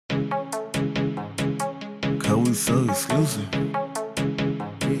we so exclusive.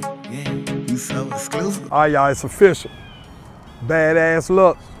 Yeah, we so exclusive. All right, y'all, it's official. BADazz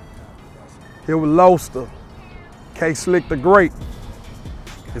LUCK. Here with Loaster. K-Slicc the Great.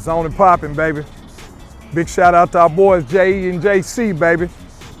 It's on and popping, baby. Big shout out to our boys JEJC, baby.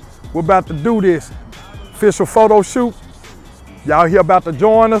 We're about to do this. Official photo shoot. Y'all here about to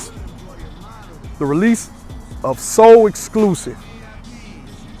join us. The release of So Xclusive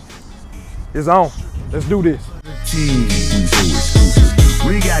is on. Let's do this.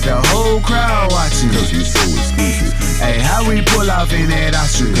 We got the whole crowd watching. Cause we so exclusive. Hey, how we pull off in that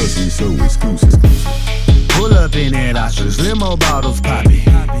ostrich? Cause we so exclusive. Pull up in that ostrich, limo bottles popping.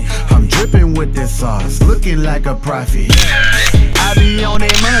 I'm dripping with this sauce, looking like a prophet. I be on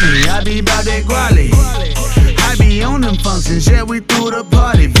that money, I be about that guali. I be on them functions, yeah, we threw the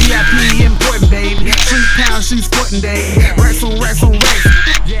party. VIP important, baby. 3 pounds, she's sporting, day. Racks on racks.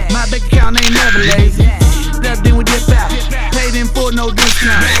 My bank account ain't never lazy. Then we dip out. Paid in for no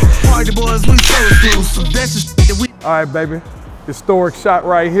discount. Party boys, we so exclusive. That's the shit that we. All right, baby. Historic shot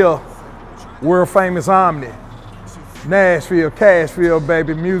right here. World famous Omni. Nashville, Cashville,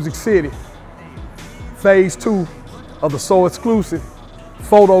 baby. Music City. Phase 2 of the So Xclusive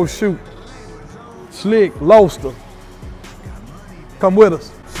Photo Shoot. Slick, Loaster. Come with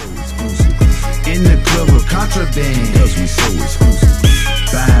us. In the club with contraband. Cause we so exclusive.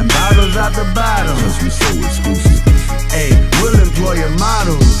 Buying bottles out the bottle. Cause we so exclusive. Hey, we'll employ your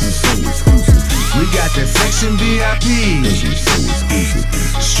models. We so exclusive. We got the section VIP. Cause we so exclusive.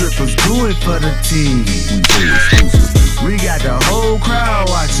 Strippers do it for the team. We so exclusive. We got the whole crowd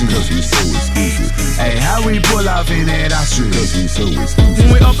watching. Cause we so exclusive. Hey, how we pull off in that ostrich? Cause we so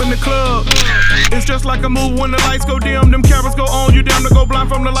exclusive. When we up in the club, it's just like a move when the lights go dim. Them cameras go on, you damn to go blind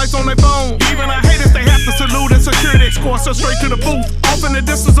from the lights on their phone. Even our haters, they have to salute and security escorts us straight to the booth. Off in the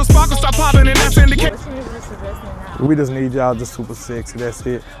distance, the sparkles start popping and that's indicated. We just need y'all just super sexy, that's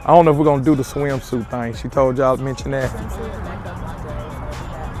it. I don't know if we're gonna do the swimsuit thing. She told y'all to mention that.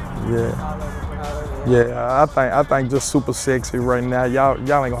 Yeah, I think just super sexy right now. Y'all ain't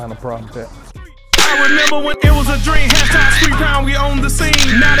gonna have no problem with that. I remember when it was a dream, hashtag 3 pound, we on the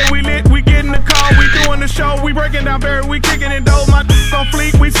scene. Now that we lit, we get in the car, we doing the show, we breaking down barrier, we kicking it dope, my on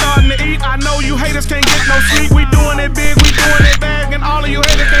fleek, we starting to eat. I know you haters can't get no sleep, we doing it big, we doing it bag, and all of you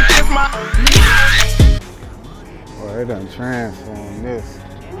haters can't kiss my. Well, they done transformed this.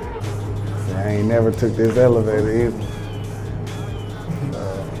 See, I ain't never took this elevator either.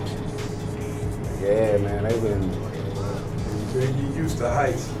 Yeah, man, they been. You used to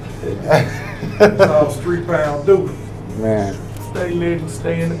heights. It's all 3 pound dude. Man. Stay lit and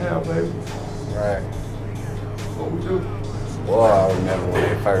stay in the air, baby. Right. What we do. Boy, I remember when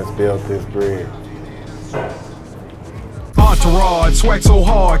they first built this bridge. Entourage, swag so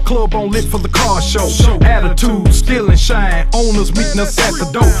hard, club on lit for the car show. Attitude, still and shine, owners meeting us at the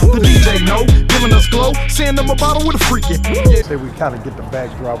door. The DJ know, giving us glow, send them a bottle with a freakin'. Say we kind of get the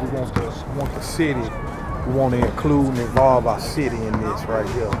backdrop. We want the city. We want to include and involve our city in this right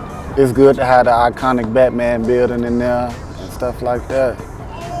here. It's good to have the iconic Batman building in there and stuff like that.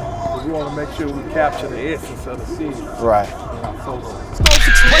 We want to make sure we capture the essence of the city. Right. In our photos.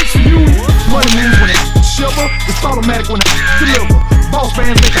 Money moves when it shiver, it's automatic when it deliver. Boss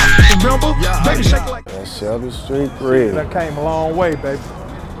fans make it remember, baby shake like that. Shelby Street Bridge. That came a long way, baby.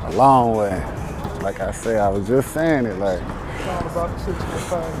 A long way. Like I said, I was just saying it like.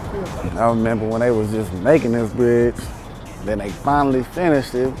 I remember when they was just making this bridge, then they finally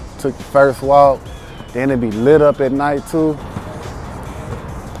finished it, took the first walk, then it be lit up at night too.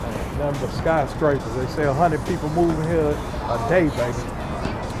 Nothing but skyscrapers. They say 100 people moving here a day, baby.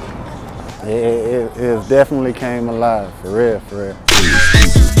 It definitely came alive, for real, for real.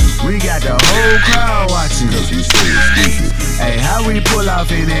 We got the whole crowd watching. Cause we so exclusive. Hey, how we pull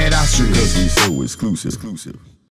off in that ostrich? Cause we so exclusive.